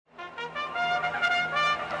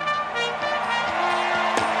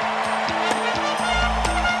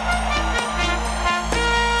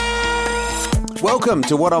Welcome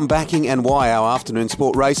to What I'm Backing and Why, our afternoon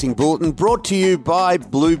sport racing bulletin, brought to you by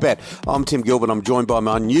Bluebet. I'm Tim Gilbert. I'm joined by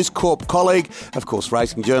my News Corp colleague, of course,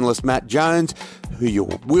 racing journalist Matt Jones, who you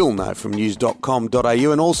will know from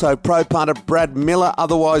news.com.au, and also pro punter Brad Miller,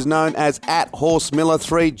 otherwise known as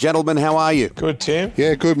 @HorseMiller3. Gentlemen, how are you? Good, Tim.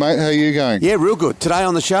 Yeah, good, mate. How are you going? Yeah, real good. Today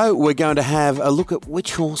on the show, we're going to have a look at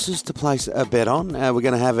which horses to place a bet on. We're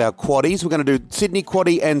going to have our quaddies. We're going to do Sydney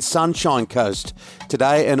Quaddie and Sunshine Coast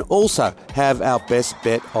today, and also have our best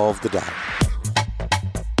bet of the day.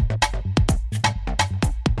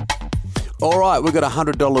 All right, we've got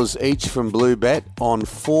 $100 each from Bluebet on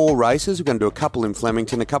 4 races. We're going to do a couple in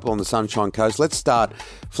Flemington, a couple on the Sunshine Coast. Let's start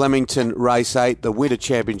Flemington Race 8, the Winter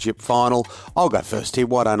Championship Final. I'll go first here,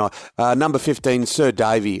 why don't I? Number 15, Sir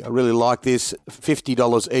Davy. I really like this.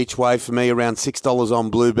 $50 each way for me, around $6 on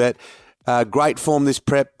Bluebet. Great form this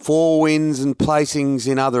prep. 4 wins and placings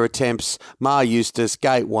in other attempts. Mar Eustace,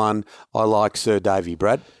 Gate 1. I like Sir Davy,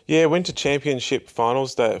 Brad. Yeah, Winter Championship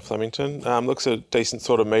Finals day at Flemington. Looks a decent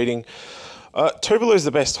sort of meeting. Tuvalu's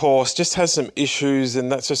the best horse, just has some issues,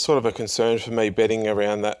 and that's just sort of a concern for me betting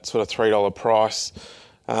around that sort of $3 price.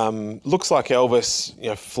 Looks like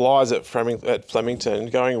Elvis, flies at Flemington,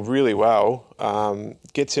 going really well.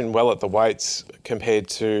 Gets in well at the weights compared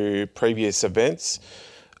to previous events.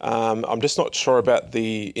 I'm just not sure about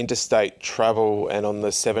the interstate travel and on the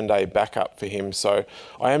 7-day backup for him. So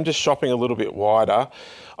I am just shopping a little bit wider.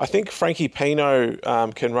 I think Frankie Pino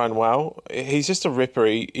can run well. He's just a ripper.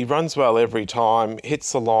 He runs well every time,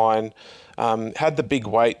 hits the line, had the big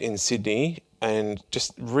weight in Sydney and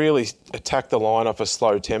just really attacked the line off a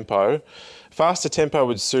slow tempo. Faster tempo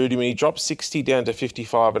would suit him. He dropped 60 down to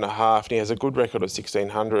 55.5 and he has a good record of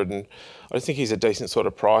 1,600, and I think he's a decent sort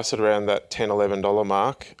of price at around that $10, $11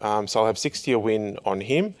 mark. So I'll have 60 a win on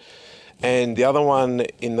him. And the other one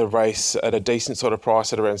in the race at a decent sort of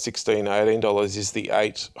price at around $16, $18 is the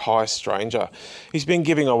 8 High Stranger. He's been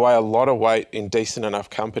giving away a lot of weight in decent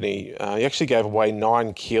enough company. He actually gave away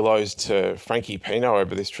 9 kilos to Frankie Pino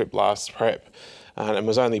over this trip last prep. And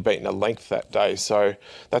was only beaten a length that day. So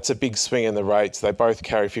that's a big swing in the rates. They both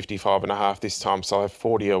carry 55.5 this time, so I have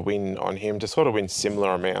 40 a win on him to sort of win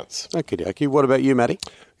similar amounts. Okay. What about you, Matty?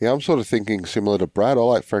 Yeah, I'm sort of thinking similar to Brad. I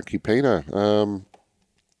like Frankie Pino.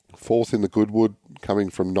 4th in the Goodwood,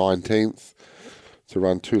 coming from 19th to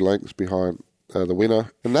run 2 lengths behind the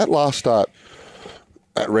winner. And that last start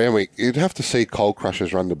at Randwick, you'd have to see Cold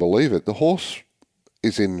Crushers run to believe it. The horse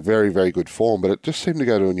is in very, very good form, but it just seemed to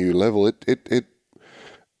go to a new level.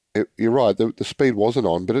 You're right, the speed wasn't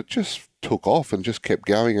on, but it just took off and just kept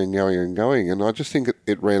going and going and going. And I just think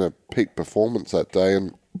it ran a peak performance that day.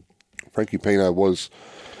 And Frankie Pino was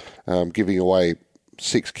giving away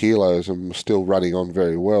 6 kilos and was still running on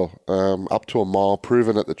very well. Up to a mile,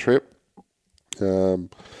 proven at the trip. I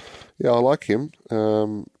like him.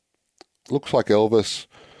 Looks like Elvis.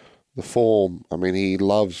 The form, he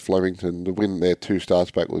loves Flemington. The win there 2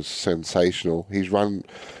 starts back was sensational. He's run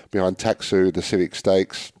behind Taxu, the Civic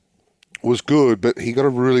Stakes. Was good, but he got a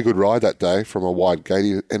really good ride that day from a wide gate.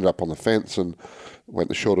 He ended up on the fence and went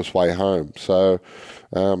the shortest way home. So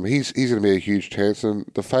he's going to be a huge chance. And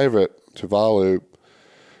the favourite, Tuvalu,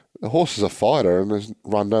 the horse is a fighter and has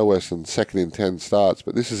run no worse than 2nd in 10 starts,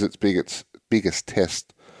 but this is its biggest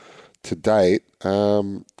test to date.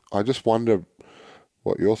 I just wonder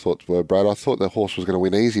what your thoughts were, Brad. I thought the horse was going to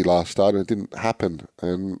win easy last start and it didn't happen.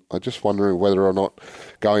 And I'm just wondering whether or not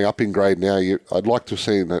going up in grade now, I'd like to have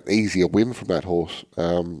seen an easier win from that horse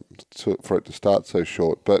for it to start so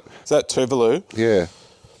short. But is that Tuvalu? Yeah.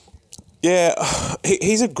 Yeah,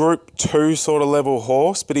 he's a Group 2 sort of level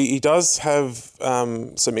horse, but he does have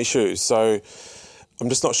some issues. So I'm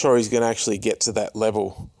just not sure he's going to actually get to that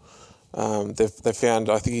level. They've found,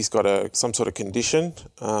 I think he's got some sort of condition,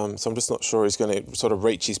 so I'm just not sure he's going to sort of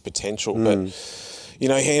reach his potential. But, he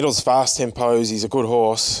handles fast tempos, he's a good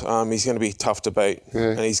horse, he's going to be tough to beat,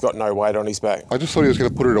 and he's got no weight on his back. I just thought he was going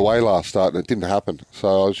to put it away last start, and it didn't happen,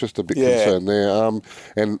 so I was just a bit concerned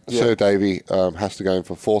there. Sir Davy has to go in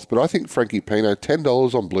for 4th, but I think Frankie Pino,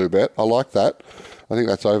 $10 on Bluebet, I like that. I think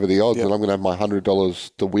that's over the odds, and I'm going to have my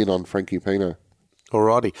 $100 to win on Frankie Pino.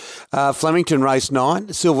 Alrighty. Flemington Race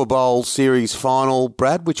 9, Silver Bowl Series Final.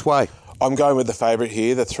 Brad, which way? I'm going with the favourite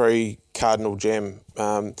here, the 3 Cardinal Gem.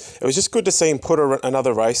 It was just good to see him put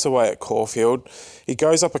another race away at Caulfield. He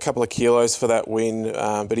goes up a couple of kilos for that win,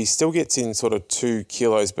 but he still gets in sort of 2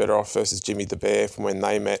 kilos better off versus Jimmy the Bear from when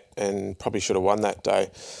they met and probably should have won that day.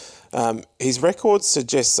 His record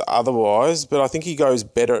suggests otherwise, but I think he goes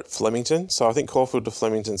better at Flemington. So I think Caulfield to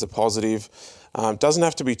Flemington's a positive. Doesn't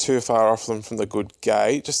have to be too far off them from the good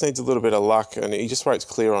gate. Just needs a little bit of luck, and he just rates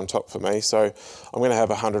clear on top for me. So I'm going to have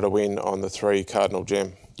 100 a win on the 3 Cardinal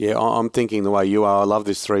Gem. Yeah, I'm thinking the way you are. I love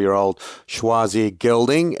this 3-year-old Schwazier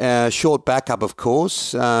gelding. Short backup, of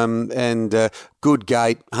course, and good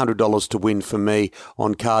gate, $100 to win for me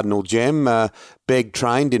on Cardinal Gem. Beg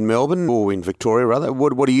trained in Melbourne, or in Victoria, rather.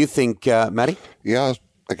 What do you think, Matty? Yeah, I was,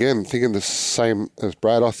 again, thinking the same as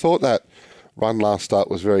Brad. I thought that run last start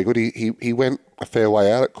was very good. He went a fair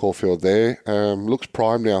way out at Caulfield there. Looks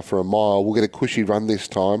primed now for a mile. We'll get a cushy run this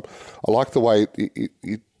time. I like the way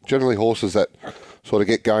generally horses that sort of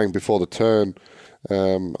get going before the turn, a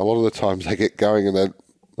lot of the times they get going and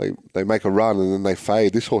they make a run and then they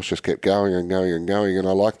fade. This horse just kept going and going and going, and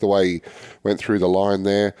I like the way he went through the line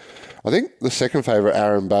there. I think the second favourite,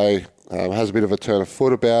 Aaron Bay, has a bit of a turn of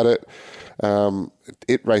foot about it.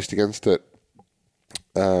 It raced against it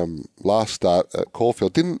last start at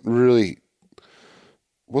Caulfield.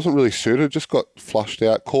 Wasn't really suited, just got flushed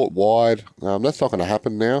out, caught wide. That's not going to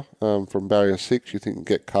happen now from barrier 6. You think you can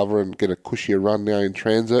get cover and get a cushier run now in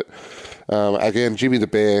transit. Again, Jimmy the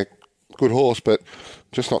Bear, good horse, but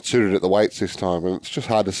just not suited at the weights this time. And it's just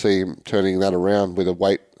hard to see him turning that around with a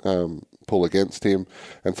weight pull against him.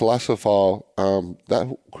 And Thalassophile,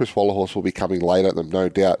 that Chris Waller horse will be coming late at them, no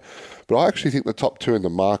doubt. But I actually think the top 2 in the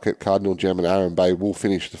market, Cardinal Gem and Aaron Bay, will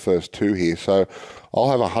finish the first 2 here. So I'll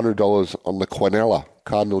have $100 on the Quinella,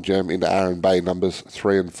 Cardinal Gem into Aaron Bay, numbers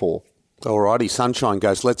 3 and 4. Alrighty, Sunshine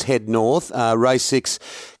Coast. Let's head north. Race 6,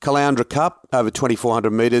 Caloundra Cup, over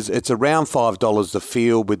 2,400 metres. It's around $5 the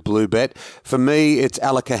field with Blue Bet. For me, it's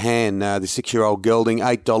Alakahan, the 6-year-old gelding,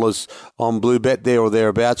 $8 on Blue Bet, there or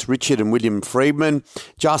thereabouts. Richard and William Friedman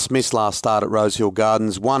just missed last start at Rosehill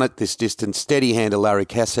Gardens, won at this distance. Steady hand to Larry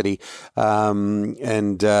Cassidy.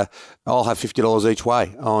 And I'll have $50 each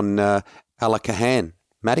way on Alakahan.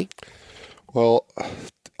 Matty? Well,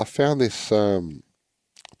 I found this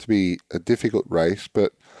to be a difficult race,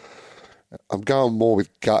 but I'm going more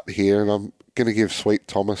with gut here, and I'm going to give Sweet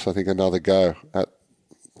Thomas, I think, another go at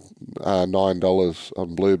 $9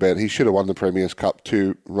 on Blue Bet. He should have won the Premier's Cup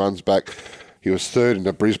 2 runs back. He was 3rd in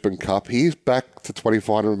the Brisbane Cup. He's back to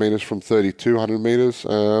 2,400 metres from 3,200 metres.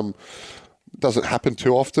 Doesn't happen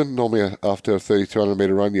too often. Normally after a 3,200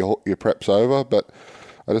 metre run, your prep's over, but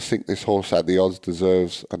I just think this horse at the odds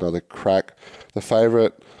deserves another crack. The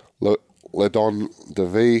favourite, Ledon de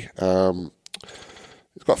Vie,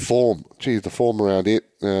 it's got form. Geez, the form around it,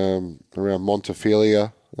 around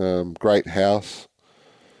Montefilia, great house,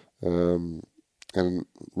 and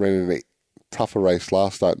ran in a tougher race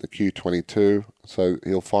last start in the Q22, so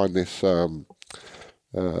he'll find this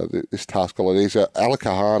this task a lot easier.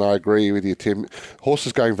 Alakahan, I agree with you, Tim. Horse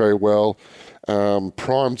is going very well,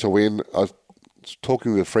 primed to win. I was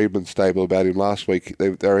talking to the Friedman stable about him last week. They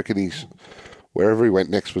reckon he's, wherever he went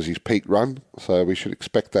next was his peak run, so we should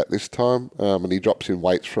expect that this time. And he drops in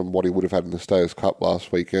weights from what he would have had in the Stayers Cup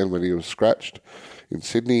last weekend when he was scratched in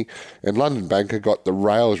Sydney. And London Banker got the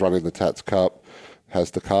rails run in the Tats Cup,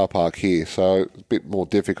 has the car park here, so it's a bit more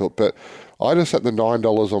difficult. But I just set the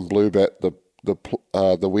 $9 on Blue Bet, the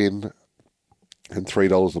win, and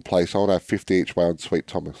 $3 the place. I want to have 50 each way on Sweet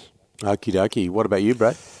Thomas. Okie dokie. What about you,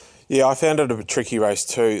 Brad? Yeah, I found it a tricky race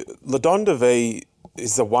too. Ledon de Vie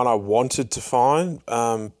is the one I wanted to find,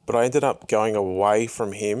 but I ended up going away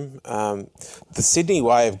from him. The Sydney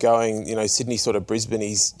way of going, Sydney sort of Brisbane,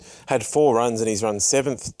 he's had 4 runs and he's run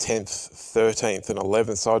 7th, 10th, 13th and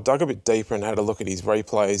 11th. So I dug a bit deeper and had a look at his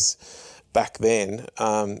replays back then,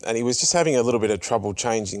 and he was just having a little bit of trouble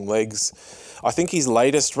changing legs. I think his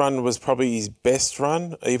latest run was probably his best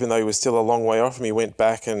run, even though he was still a long way off, and he went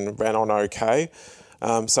back and ran on okay.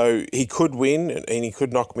 So he could win and he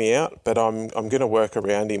could knock me out, but I'm going to work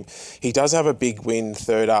around him. He does have a big win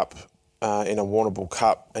 3rd up in a Warrnambool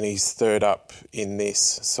Cup, and he's 3rd up in this.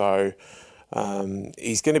 So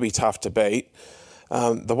he's going to be tough to beat.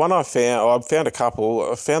 The one I found a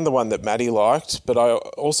couple. I found the one that Matty liked, but I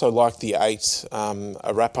also liked the 8,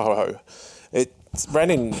 Arapaho. It ran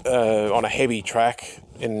in on a heavy track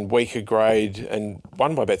in weaker grade and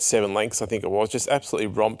won by about 7 lengths, I think it was. Just absolutely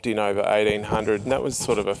romped in over 1,800, and that was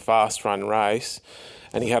sort of a fast run race.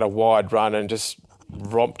 And he had a wide run and just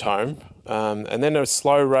romped home. And then a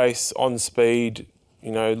slow race on speed,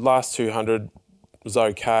 last 200 was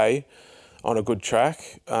okay on a good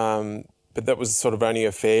track. But that was sort of only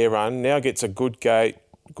a fair run. Now gets a good gate,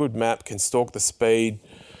 good map, can stalk the speed.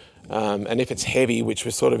 And if it's heavy, which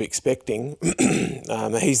we're sort of expecting,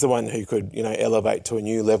 he's the one who could, elevate to a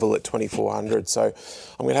new level at 2,400. So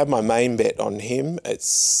I'm going to have my main bet on him.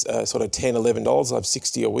 It's sort of $10, $11. I have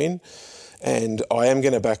 60 a win. And I am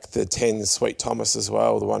going to back the 10 Sweet Thomas as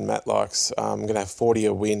well, the one Matt likes. I'm going to have 40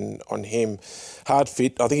 a win on him. Hard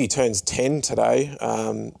fit. I think he turns 10 today.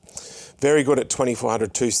 Very good at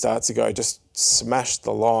 2,400 2 starts ago. Just smashed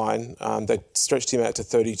the line. They stretched him out to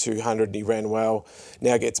 3,200 and he ran well.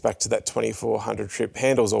 Now gets back to that 2,400 trip.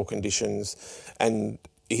 Handles all conditions. And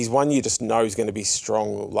he's one you just know is going to be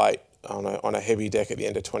strong late on a heavy deck at the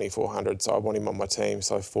end of 2,400. So I want him on my team.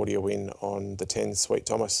 So 40 a win on the 10 Sweet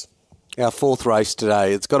Thomas. Our fourth race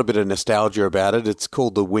today, it's got a bit of nostalgia about it. It's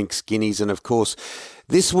called the Winx Guineas, and of course,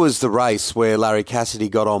 this was the race where Larry Cassidy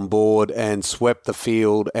got on board and swept the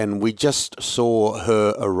field, and we just saw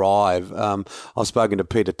her arrive. I've spoken to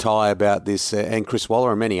Peter Tighe about this and Chris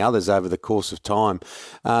Waller and many others over the course of time,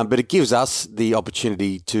 but it gives us the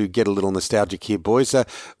opportunity to get a little nostalgic here, boys.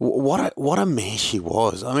 What a mare she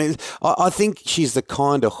was. I mean, I think she's the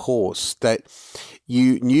kind of horse that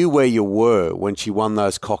you knew where you were when she won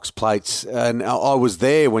those Cox Plates. And I was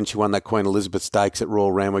there when she won that Queen Elizabeth Stakes at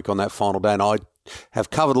Royal Randwick on that final day. And I have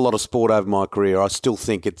covered a lot of sport over my career. I still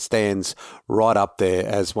think it stands right up there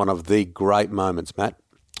as one of the great moments, Matt.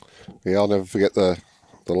 Yeah, I'll never forget the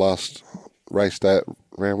last race day at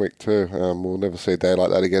Randwick too. We'll never see a day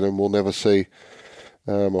like that again, and we'll never see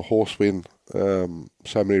a horse win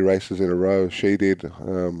so many races in a row. She did,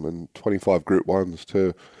 and 25 Group 1s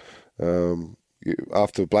too.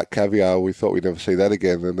 After Black Caviar, we thought we'd never see that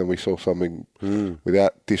again, and then we saw something,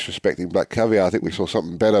 without disrespecting Black Caviar, I think we saw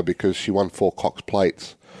something better because she won 4 Cox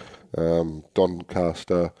Plates,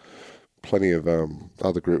 Doncaster, plenty of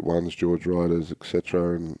other Group 1s, George Riders,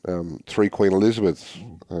 etc., and 3 Queen Elizabeths.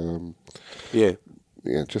 Yeah,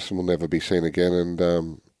 just will never be seen again,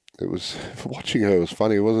 and it was, watching her was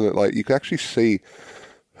funny, wasn't it? Like, you could actually see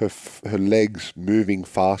her legs moving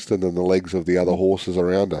faster than the legs of the other horses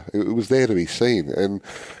around her. It was there to be seen, and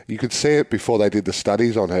you could see it before they did the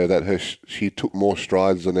studies on her that she took more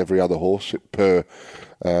strides than every other horse per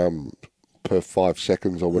 5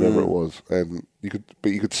 seconds or whatever it was, and you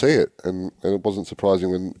could see it, and it wasn't surprising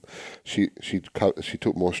when she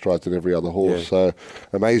took more strides than every other horse. So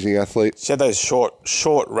amazing athlete. She had those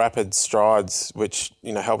short, rapid strides, which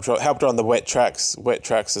helped her on the wet tracks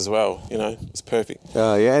as well. It's perfect.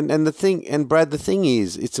 And the thing, and Brad, the thing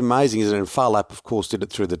is, it's amazing, isn't it? And Phar Lap, of course, did it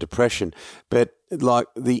through the Depression, but like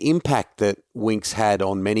the impact that Winx had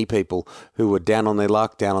on many people who were down on their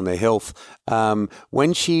luck, down on their health.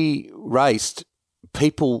 When she raced,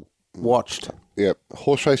 people watched. Yeah,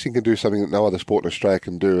 horse racing can do something that no other sport in Australia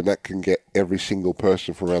can do, and that can get every single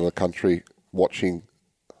person from around the country watching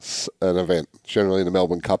an event, generally in the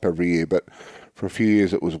Melbourne Cup every year. But for a few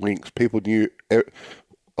years it was Winx. People knew, a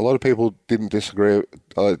lot of people didn't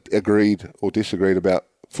agreed or disagreed about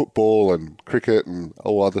football and cricket and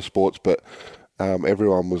all other sports, but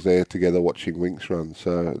everyone was there together watching Winx run.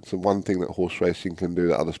 So it's the one thing that horse racing can do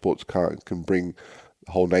that other sports can't, can bring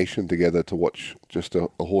the whole nation together to watch just a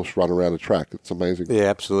horse run around a track. It's amazing. Yeah,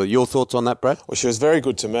 absolutely. Your thoughts on that, Brad? Well, she was very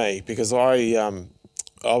good to me because I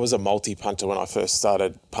was a multi-punter when I first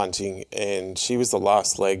started punting, and she was the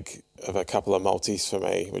last leg of a couple of multis for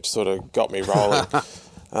me, which sort of got me rolling.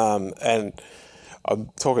 And I'm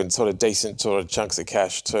talking sort of decent sort of chunks of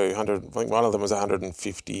cash too. I think one of them was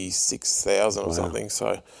 156,000 or something.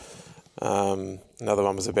 So another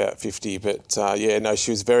one was about 50. But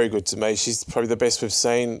she was very good to me. She's probably the best we've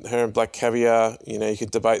seen. Her and Black Caviar, you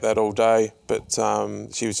could debate that all day. But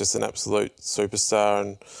she was just an absolute superstar.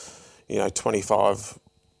 And 25.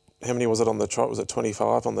 How many was it on the trot? Was it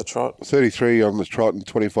 25 on the trot? 33 on the trot and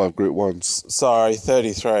 25 Group 1s. Sorry,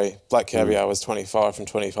 33. Black Caviar was 25 from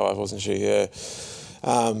 25, wasn't she? Yeah.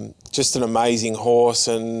 Just an amazing horse,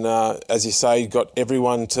 and as you say, got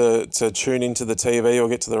everyone to tune into the TV or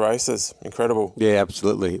get to the races. Incredible. Yeah,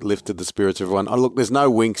 absolutely. Lifted the spirits of everyone. Oh, look, there's no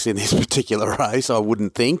Winx in this particular race, I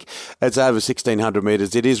wouldn't think. It's over 1,600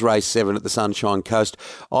 metres. It is race 7 at the Sunshine Coast.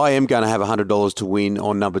 I am going to have $100 to win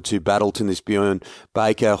on number 2 Battleton, this Bjorn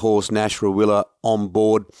Baker horse, Nash Rawiller on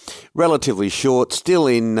board. Relatively short, still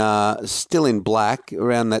in black,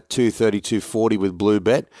 around that 230, 240 with Blue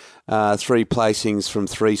Bet. 3 placings from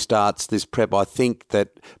 3 starts this prep. I think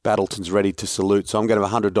that Battleton's ready to salute. So I'm going to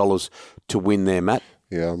have $100 to win there, Matt.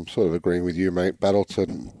 Yeah, I'm sort of agreeing with you, mate.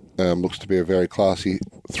 Battleton looks to be a very classy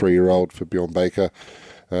 3-year-old for Bjorn Baker.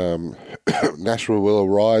 National Willow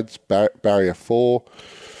rides, barrier 4.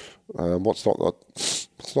 What's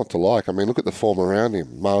not to like? I mean, look at the form around him.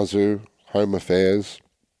 Marzu, Home Affairs.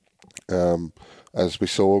 as we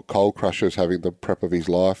saw, Coal Crusher's having the prep of his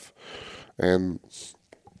life, and it's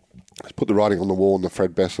put the writing on the wall in the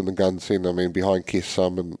Fred Best and the Guns in. I mean, behind Kiss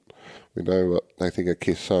Some, and we know what they think of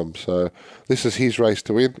Kiss Some. So this is his race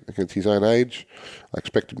to win against his own age. I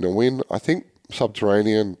expect him to win. I think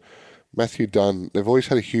Subterranean, Matthew Dunn, they've always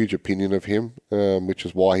had a huge opinion of him, which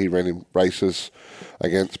is why he ran in races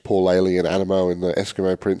against Paul Laley and Animo in the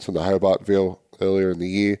Eskimo Prince and the Hobartville earlier in the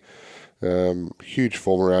year. Huge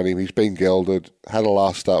form around him. He's been gelded, had a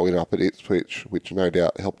last start win up at Ipswich, which no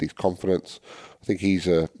doubt helped his confidence. I think he's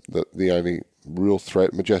the only real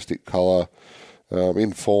threat. Majestic colour,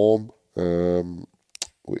 in form,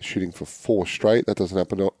 we're shooting for 4 straight. That doesn't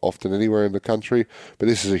happen often anywhere in the country, but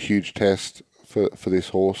this is a huge test for this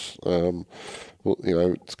horse.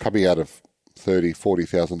 It's coming out of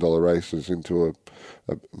 $30,000-$40,000 races into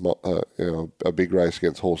a big race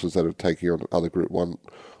against horses that are taking on other Group 1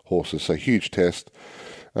 horses. So huge test.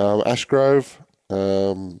 Ashgrove,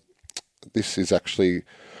 this is actually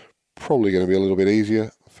probably going to be a little bit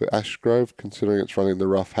easier for Ashgrove, considering it's running the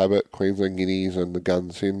Rough Habit, Queensland Guineas and the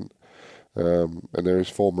Guns in. And there is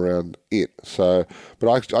form around it. So, but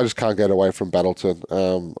I just can't get away from Battleton.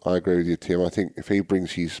 I agree with you, Tim. I think if he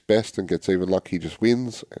brings his best and gets even luck, he just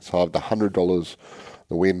wins. So I've $100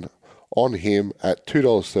 the win on him at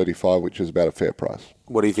 $2.35, which is about a fair price.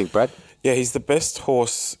 What do you think, Brad? Yeah, he's the best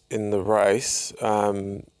horse in the race.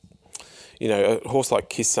 A horse like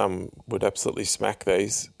Kiss Some would absolutely smack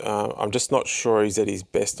these. I'm just not sure he's at his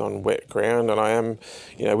best on wet ground, and I am,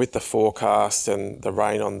 with the forecast and the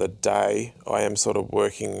rain on the day, I am sort of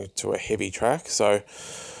working to a heavy track. So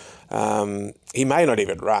he may not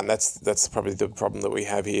even run. That's probably the problem that we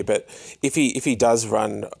have here. But if he does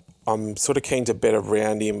run, I'm sort of keen to bet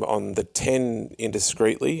around him on the 10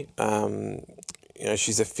 Indiscreetly.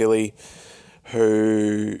 She's a filly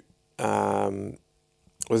who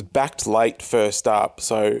was backed late first up,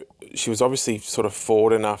 so she was obviously sort of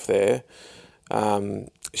forward enough there.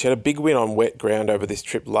 She had a big win on wet ground over this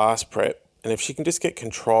trip last prep, and if she can just get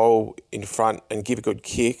control in front and give a good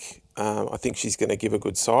kick, I think she's going to give a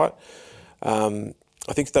good sight.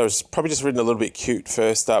 I think they was probably just ridden a little bit cute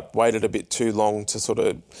first up, waited a bit too long to sort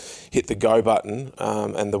of hit the go button,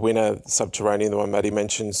 and the winner, Subterranean, the one Matty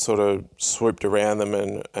mentioned, sort of swooped around them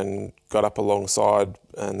and got up alongside,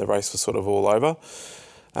 and the race was sort of all over.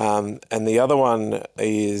 And the other one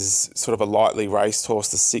is sort of a lightly raced horse,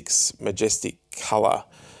 the 6 Majestic Colour,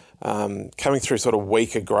 coming through sort of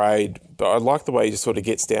weaker grade, but I like the way he just sort of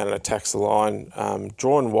gets down and attacks the line.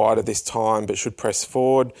 Drawn wide at this time, but should press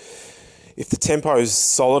forward. If the tempo is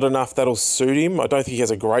solid enough, that'll suit him. I don't think he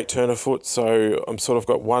has a great turn of foot, so I'm sort of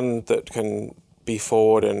got one that can be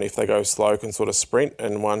forward and if they go slow can sort of sprint,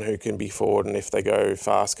 and one who can be forward and if they go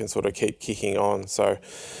fast can sort of keep kicking on. So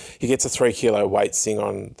he gets a 3 kilo weight sing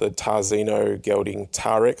on the Tarzino gelding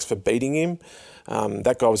Tarex for beating him.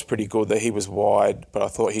 That guy was pretty good, that he was wide, but I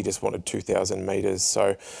thought he just wanted 2,000 metres.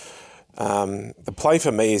 So the play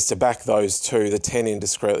for me is to back those two, the 10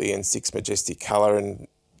 Indiscreetly and 6 Majestic Colour, and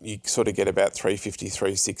you sort of get about 350,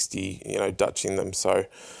 360, dutching them. So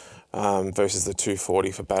versus the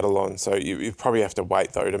 240 for Battleon. So you probably have to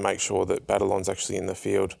wait, though, to make sure that Battleon's actually in the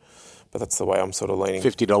field. But that's the way I'm sort of leaning.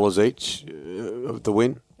 $50 each of the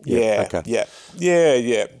win? Yeah, okay.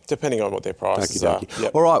 Yeah, depending on what their prices are.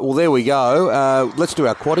 Yep. All right, well, there we go. Let's do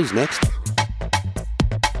our quaddies next.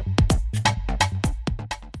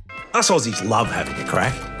 Us Aussies love having a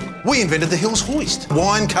crack. We invented the Hills Hoist,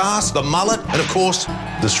 wine cast, the mullet, and of course,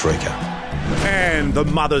 the streaker. And the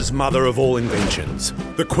mother's mother of all inventions.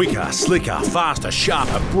 The quicker, slicker, faster,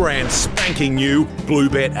 sharper, brand spanking new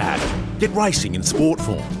Bluebet app. Get racing in sport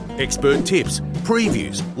form. Expert tips,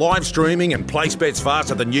 previews, live streaming and place bets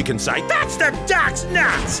faster than you can say, "That's the Ducks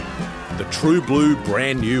nuts!" The True Blue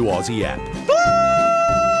brand new Aussie app.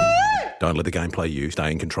 Don't let the game play you.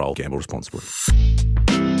 Stay in control. Gamble responsibly.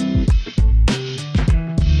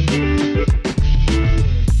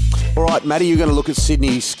 All right, Matty, you're going to look at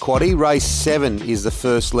Sydney's quaddie. Race 7 is the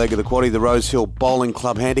first leg of the quaddie, the Rosehill Bowling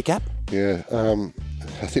Club Handicap. Yeah,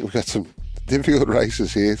 I think we've got some difficult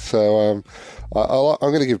races here. So I'm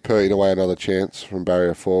going to give Purdy away another chance from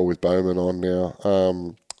Barrier 4 with Bowman on now.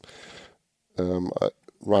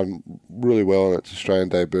 Run really well in its Australian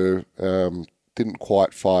debut. Didn't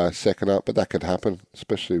quite fire second up, but that could happen,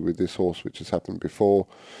 especially with this horse, which has happened before.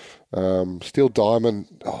 Steel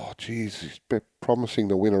Diamond, he's promising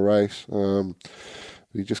to win a race.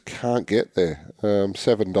 He just can't get there.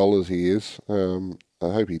 $7 he is. I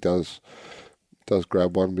hope he does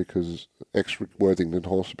grab one, because ex-Rick Worthington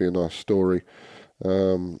horse would be a nice story.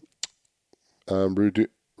 Rudinu,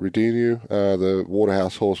 the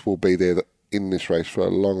Waterhouse horse, will be there in this race for a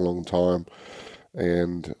long, long time.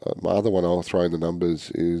 And my other one I'll throw in the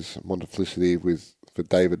numbers is Monteflicity for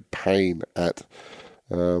David Payne at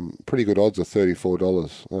pretty good odds of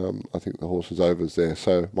 $34. I think the horse is overs there.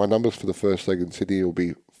 So my numbers for the first leg in Sydney will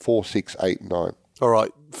be 4, 6, 8, 9. All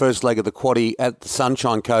right, first leg of the quaddie at the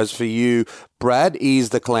Sunshine Coast for you, Brad, is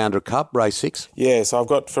the Caloundra Cup, race 6. Yeah, so I've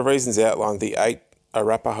got, for reasons outlined, the 8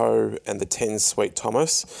 Arapaho and the 10 Sweet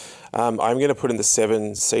Thomas. I'm going to put in the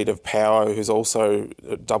 7 Seed of Power, who's also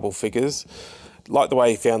double figures. Like the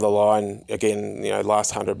way he found the line, again,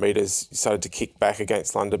 last 100 metres, he started to kick back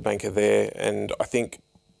against London Banker there. And I think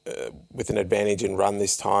with an advantage in run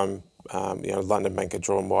this time, London Banker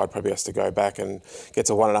drawn wide probably has to go back and gets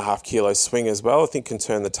a 1.5 kilo swing as well. I think can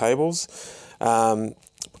turn the tables. London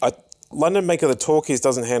Banker, the talk is,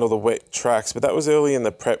 doesn't handle the wet tracks, but that was early in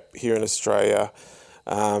the prep here in Australia.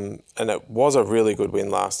 And it was a really good win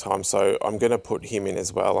last time, so I'm going to put him in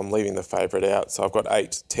as well. I'm leaving the favourite out, so I've got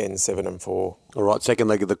 8, 10, 7 and 4. All right, second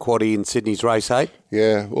leg of the quaddie in Sydney's race 8.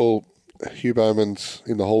 Yeah, well, Hugh Bowman's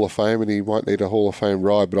in the Hall of Fame and he might need a Hall of Fame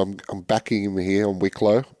ride, but I'm backing him here on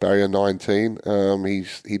Wicklow, barrier 19.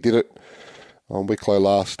 He did it on Wicklow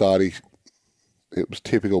last start. It was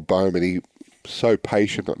typical Bowman. He so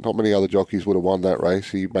patient. Not many other jockeys would have won that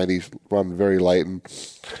race. He made his run very late and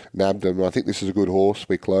nabbed him. I think this is a good horse,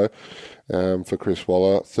 Wicklow, for Chris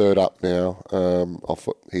Waller. Third up now.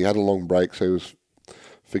 He had a long break, so he was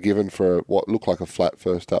forgiven for what looked like a flat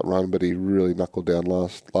first up run, but he really knuckled down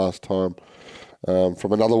last time.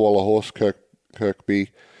 From another Waller horse,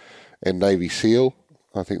 Kirkby and Navy Seal.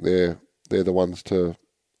 I think they're the ones to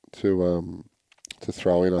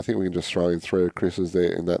throw in. I think we can just throw in 3 of Chris's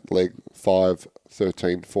there in that leg, 5,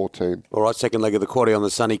 13, 14. All right, second leg of the quaddie on the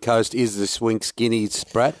sunny coast is the Swinks Guineas,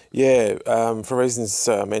 Brad. Yeah, for reasons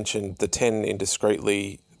I mentioned, the 10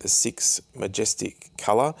 Indiscreetly, the 6 Majestic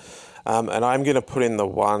Colour, and I'm going to put in the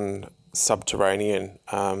 1 Subterranean.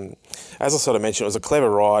 As I sort of mentioned, it was a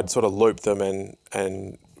clever ride, sort of looped them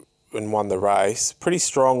and won the race. Pretty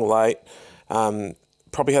strong late.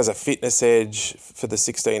 Probably has a fitness edge for the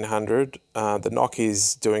 1600. The knock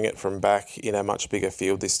is doing it from back in a much bigger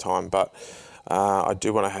field this time, but I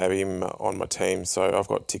do want to have him on my team. So I've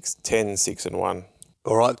got 10, 6 and 1.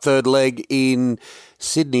 All right, third leg in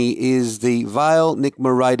Sydney is the Vale Nick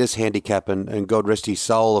Moratis handicap, and God rest his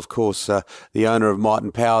soul, of course, the owner of Might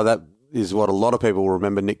and Power. That is what a lot of people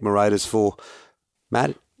remember Nick Moratis for.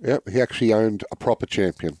 Matt? Yep, he actually owned a proper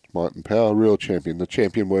champion, Might and Power, a real champion. The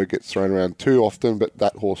champion word gets thrown around too often, but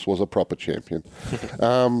that horse was a proper champion.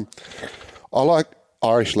 I like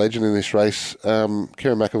Irish Legend in this race. Kieran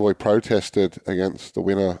McAvoy protested against the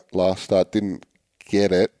winner last start, didn't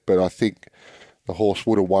get it, but I think the horse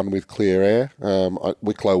would have won with clear air.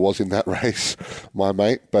 Wicklow was in that race, my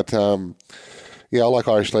mate. But, I like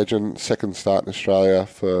Irish Legend. Second start in Australia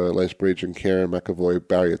for Les Bridge and Kieran McAvoy,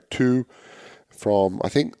 barrier 2. From, I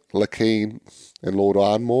think, Lakeen and Lord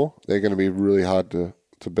Ardmore. They're going to be really hard to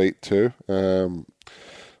beat too.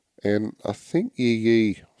 And I think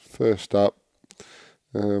Yee first up.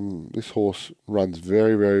 This horse runs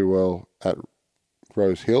very, very well at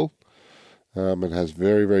Rose Hill and has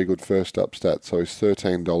very, very good first up stats. So he's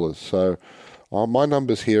 $13. So my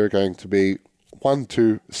numbers here are going to be 1,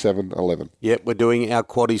 2, 7, 11. Yep, we're doing our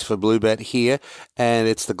quaddies for Bluebet here, and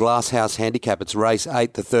it's the Glasshouse Handicap. It's race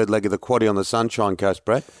 8, the third leg of the quaddie on the Sunshine Coast,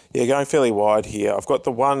 Brad. Yeah, going fairly wide here. I've got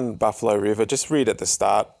the 1 Buffalo River, just read at the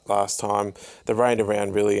start last time. The rain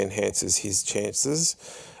around really enhances his chances.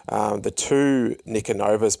 The 2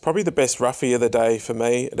 Nicanovas, probably the best roughie of the day for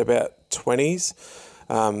me at about 20s.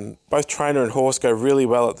 Both trainer and horse go really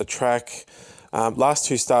well at the track. Last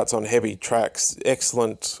 2 starts on heavy tracks,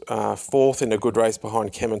 excellent. 4th in a good race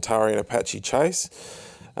behind Kementari and Apache Chase.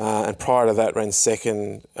 And prior to that, ran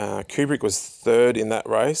second. Kubrick was 3rd in that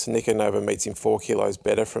race. Nicanova meets him 4 kilos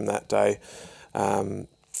better from that day.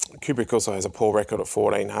 Kubrick also has a poor record at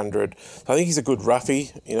 1,400. So I think he's a good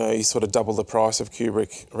roughie. He's sort of double the price of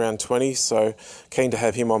Kubrick, around 20. So keen to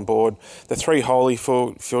have him on board. The 3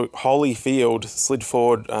 Holyfield slid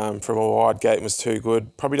forward from a wide gate and was too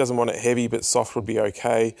good. Probably doesn't want it heavy, but soft would be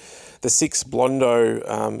okay. The 6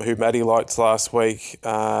 Blondo, who Maddie liked last week,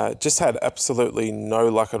 just had absolutely no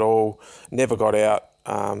luck at all. Never got out.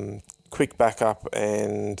 Quick backup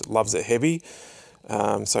and loves it heavy.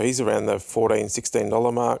 So he's around the $14,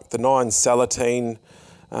 $16 mark. The 9 Salatine,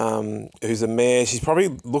 who's a mare, she's probably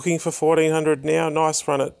looking for 1,400 now. Nice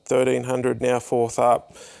run at 1,300 now, 4th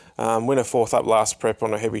up. Winner 4th up last prep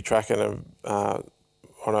on a heavy track and on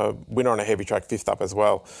a winner on a heavy track 5th up as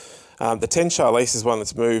well. The 10 Charlize is one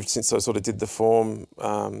that's moved since I sort of did the form.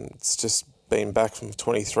 It's just been back from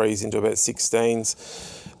 23s into about 16s.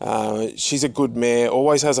 She's a good mare,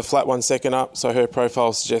 always has a flat 1 second up, so her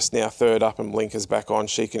profile suggests now third up and blinkers back on,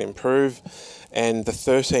 she can improve. And the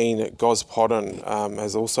 13 Gospodin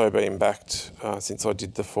has also been backed since I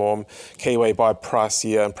did the form. Kiwi by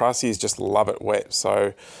Prasia, and Prasias just love it wet,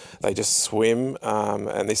 so they just swim,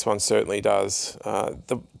 and this one certainly does.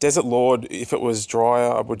 The Desert Lord, if it was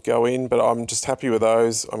drier, I would go in, but I'm just happy with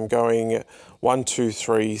those. I'm going 1, 2,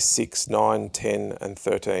 3, 6, 9, 10 and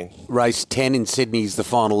 13. Race 10 in Sydney is the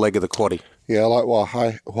final leg of the quaddie. Yeah, I like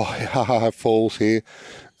Waihaha Falls here.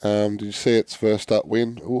 Did you see its first up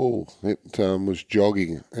win? Ooh, it was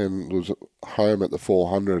jogging and was home at the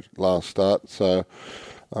 400 last start, so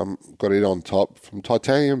got it on top. From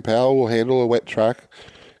Titanium Power will handle a wet track.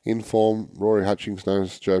 In form, Rory Hutchings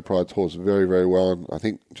knows Joe Pride's horse very, very well, and I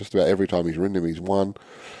think just about every time he's ridden him, he's won.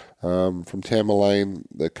 From Tamerlane,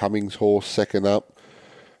 the Cummings horse, second up.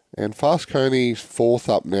 And Fast Coney's fourth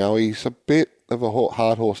up now. He's a bit of a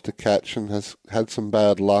hard horse to catch and has had some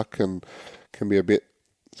bad luck and can be a bit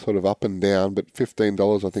sort of up and down, but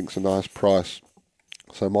 $15 I think is a nice price.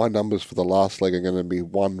 So my numbers for the last leg are going to be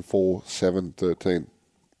 1, 4, 7, 13.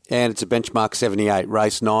 And it's a benchmark 78,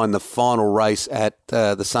 race 9, the final race at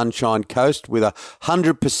the Sunshine Coast with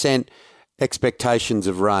 100% expectations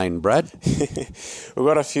of rain. Brad? We've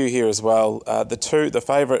got a few here as well. The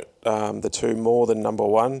favourite, the two more than number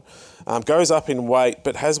one, goes up in weight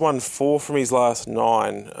but has won 4 from his last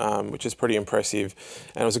 9, which is pretty impressive,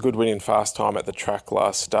 and it was a good win in fast time at the track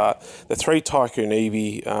last start. The 3 Tycoon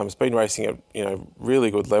Evie has been racing at really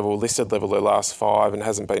good level, listed level their last 5 and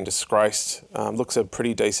hasn't been disgraced. Looks a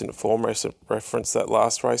pretty decent form reference that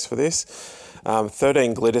last race for this.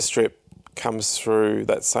 13 Glitter Strip comes through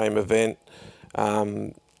that same event.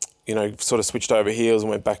 Sort of switched over heels and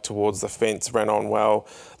went back towards the fence, ran on well.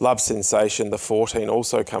 Love Sensation, the 14,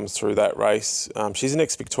 also comes through that race. She's an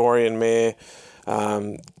ex-Victorian mare.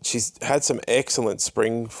 She's had some excellent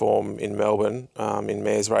spring form in Melbourne in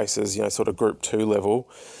mares races, sort of Group 2 level.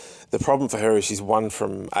 The problem for her is she's 1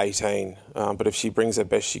 from 18, but if she brings her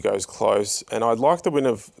best, she goes close. And I like the win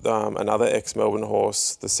of another ex-Melbourne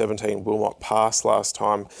horse, the 17 Wilmot Pass last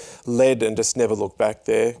time. Led and just never looked back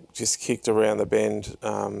there, just kicked around the bend.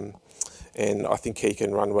 And I think he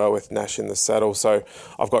can run well with Nash in the saddle. So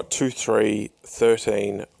I've got 2, 3,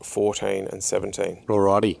 13, 14 and 17. All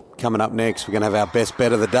righty. Coming up next, we're going to have our best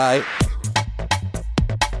bet of the day.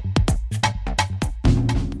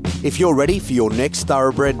 If you're ready for your next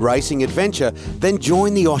thoroughbred racing adventure, then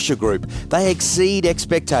join the Osher Group. They exceed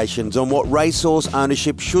expectations on what racehorse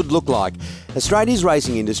ownership should look like. Australia's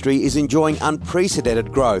racing industry is enjoying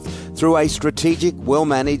unprecedented growth. Through a strategic,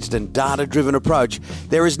 well-managed and data-driven approach,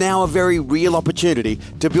 there is now a very real opportunity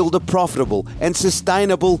to build a profitable and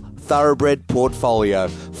sustainable thoroughbred portfolio.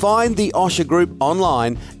 Find the Osher Group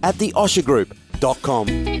online at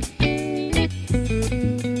theoshergroup.com.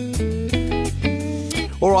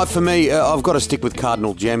 All right, for me, I've got to stick with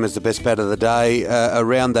Cardinal Gem as the best bet of the day.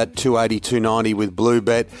 Around that 280, 290 with Blue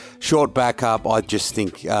Bet. Short backup, I just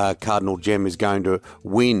think Cardinal Gem is going to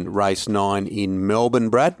win race 9 in Melbourne,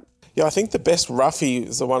 Brad. Yeah, I think the best roughie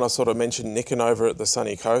is the one I sort of mentioned, Nicken over at the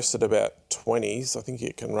Sunny Coast at about 20s. I think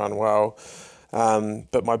it can run well.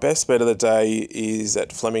 But my best bet of the day is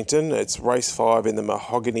at Flemington. It's race 5 in the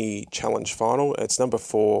Mahogany Challenge Final. It's number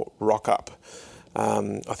 4, Rock Up.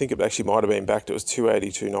 I think it actually might have been backed. It was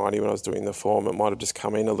 280, 290 when I was doing the form. It might have just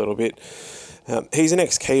come in a little bit. He's an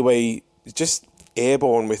ex-Kiwi, just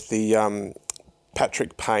airborne with the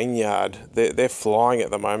Patrick Payne yard. They're flying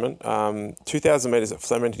at the moment. 2,000 metres at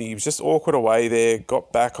Flemington. He was just awkward away there,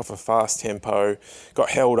 got back off a fast tempo, got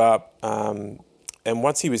held up. And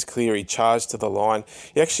once he was clear, he charged to the line.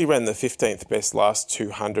 He actually ran the 15th best last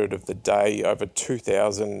 200 of the day, over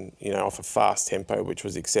 2,000, off a fast tempo, which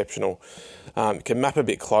was exceptional. Can map a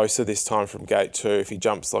bit closer this time from gate 2 if he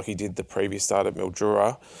jumps like he did the previous start at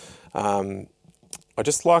Mildura. I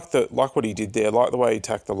just like what he did there. Like the way he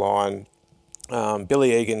tacked the line.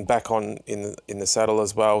 Billy Egan back on in the saddle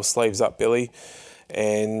as well. Sleeves up, Billy.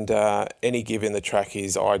 And any give in the track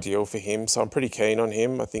is ideal for him. So I'm pretty keen on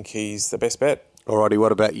him. I think he's the best bet. Alrighty,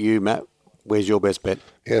 what about you, Matt? Where's your best bet?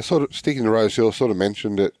 Yeah, sort of sticking to Rosehill, sort of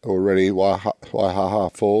mentioned it already.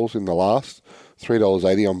 Waihaha Falls in the last,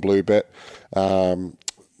 $3.80 on Blue Bet.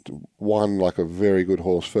 Won like a very good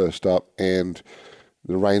horse first up, and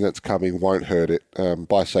the rain that's coming won't hurt it.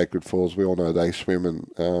 By Sacred Falls, we all know they swim,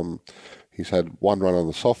 and he's had 1 run on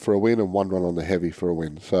the soft for a win and 1 run on the heavy for a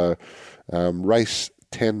win. So race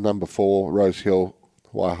 10, number 4, Rosehill,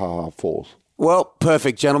 Waihaha Falls. Well,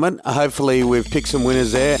 perfect, gentlemen. Hopefully we've picked some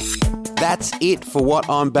winners there. That's it for what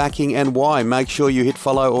I'm backing and why. Make sure you hit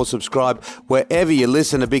follow or subscribe wherever you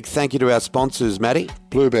listen. A big thank you to our sponsors, Matty.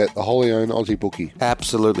 Bluebet, the wholly owned Aussie bookie.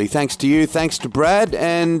 Absolutely. Thanks to you. Thanks to Brad.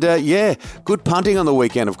 And good punting on the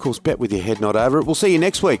weekend. Of course, bet with your head not over it. We'll see you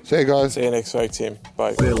next week. See you guys. See you next week, Tim.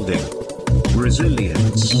 Bye. Building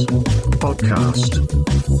Resilience Podcast.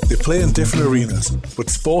 They play in different arenas, but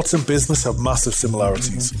sports and business have massive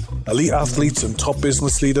similarities. Elite athletes and top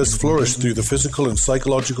business leaders flourish through the physical and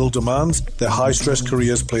psychological demands their high-stress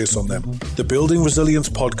careers place on them. The Building Resilience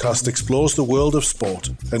podcast explores the world of sport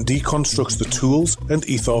and deconstructs the tools and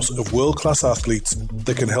ethos of world-class athletes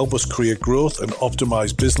that can help us create growth and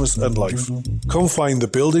optimize business and life. Come find the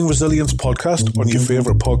Building Resilience podcast on your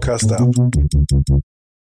favourite podcast app.